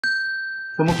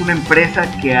Somos una empresa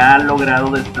que ha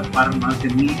logrado destapar más de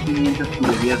 1500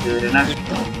 tuberías de drenaje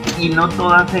y no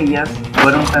todas ellas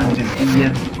fueron tan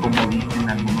sencillas como dicen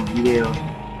algunos videos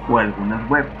o algunas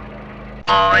webs.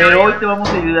 Pero hoy te vamos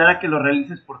a ayudar a que lo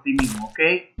realices por ti mismo, ¿ok?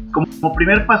 Como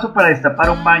primer paso para destapar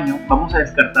un baño, vamos a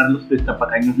descartar los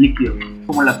destapacaños líquidos,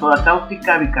 como la soda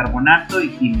cáustica, bicarbonato y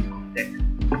químicos.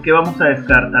 ¿Por qué vamos a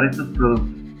descartar estos productos?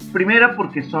 Primera,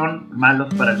 porque son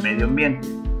malos para el medio ambiente.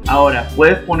 Ahora,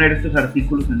 puedes poner estos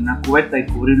artículos en una cubeta y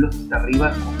cubrirlos hasta arriba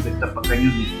con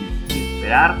destapacaños líquidos y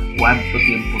esperar cuánto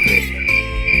tiempo se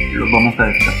descarga. Los vamos a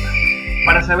descartar.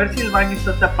 Para saber si el baño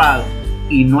está tapado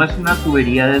y no es una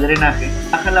tubería de drenaje,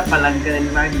 baja la palanca del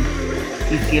baño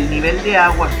y si el nivel de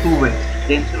agua sube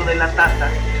dentro de la taza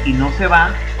y no se va,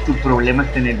 tu problema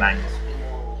está en el baño.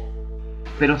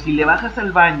 Pero si le bajas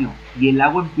al baño y el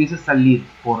agua empieza a salir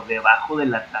por debajo de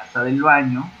la taza del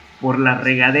baño, por la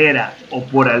regadera o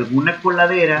por alguna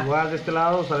coladera, igual de este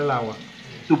lado sale el agua.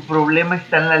 Tu problema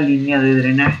está en la línea de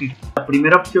drenaje. La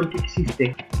primera opción que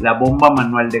existe, la bomba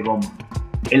manual de goma.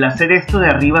 El hacer esto de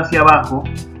arriba hacia abajo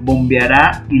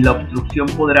bombeará y la obstrucción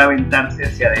podrá aventarse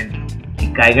hacia adentro y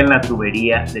caiga en la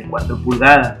tubería de 4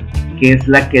 pulgadas, que es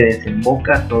la que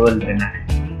desemboca todo el drenaje.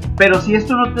 Pero si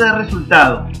esto no te da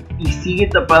resultado y sigue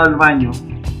tapado el baño,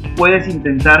 puedes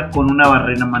intentar con una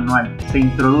barrena manual. Se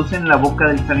introduce en la boca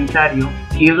del sanitario,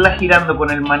 irla girando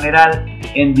con el maneral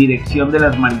en dirección de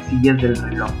las manecillas del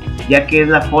reloj, ya que es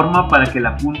la forma para que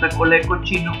la punta cola de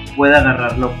cochino pueda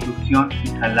agarrar la obstrucción y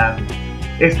jalarla.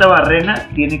 Esta barrena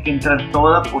tiene que entrar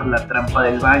toda por la trampa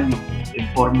del baño, en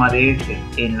forma de S,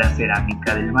 en la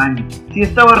cerámica del baño. Si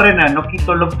esta barrena no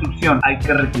quitó la obstrucción, hay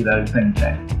que retirar el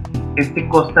sanitario. Este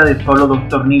consta de solo 2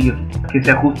 tornillos que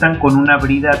se ajustan con una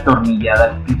brida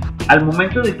atornillada al piso. Al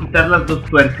momento de quitar las 2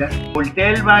 tuercas,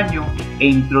 voltea el baño e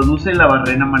introduce la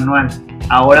barrena manual,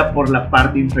 ahora por la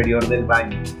parte inferior del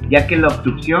baño, ya que la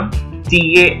obstrucción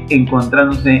sigue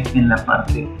encontrándose en la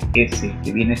parte S,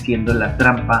 que viene siendo la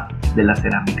trampa de la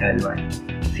cerámica del baño.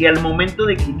 Si al momento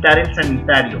de quitar el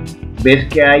sanitario ves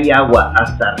que hay agua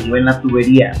hasta arriba en la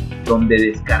tubería donde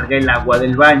descarga el agua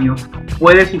del baño,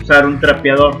 puedes usar un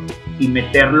trapeador y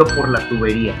meterlo por la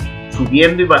tubería,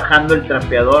 subiendo y bajando el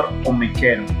trapeador o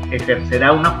mechero.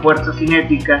 Ejercerá una fuerza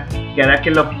cinética que hará que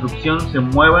la obstrucción se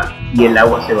mueva y el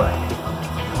agua se vaya.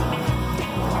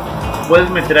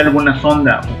 Puedes meter alguna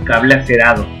sonda o cable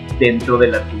acerado dentro de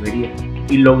la tubería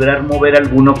y lograr mover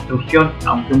alguna obstrucción,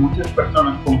 aunque muchas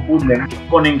personas confunden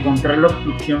con encontrar la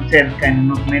obstrucción cerca en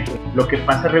unos metros. Lo que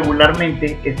pasa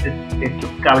regularmente es que estos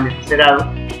cables acerados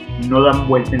no dan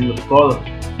vuelta en los codos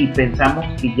y pensamos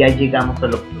que ya llegamos a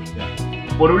la obstrucción.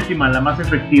 Por última, la más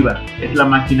efectiva es la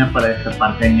máquina para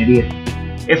destapar cañerías.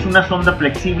 Es una sonda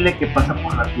flexible que pasa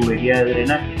por la tubería de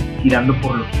drenaje, girando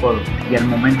por los codos, y al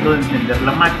momento de encender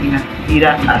la máquina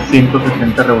gira a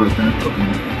 160 revoluciones por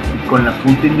minuto. Con la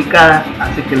punta indicada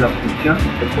hace que la obstrucción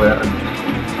se pueda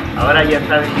remover. Ahora ya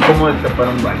sabes cómo destapar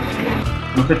un baño.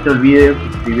 No se te olvide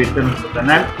suscribirte a nuestro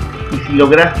canal y si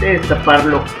lograste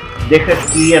destaparlo, deja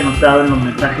aquí anotado en los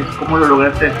mensajes cómo lo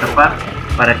lograste destapar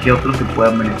para que otros se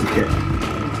puedan beneficiar.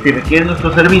 Si requieres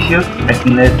nuestros servicios, aquí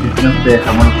en la descripción te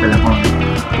dejamos los teléfonos.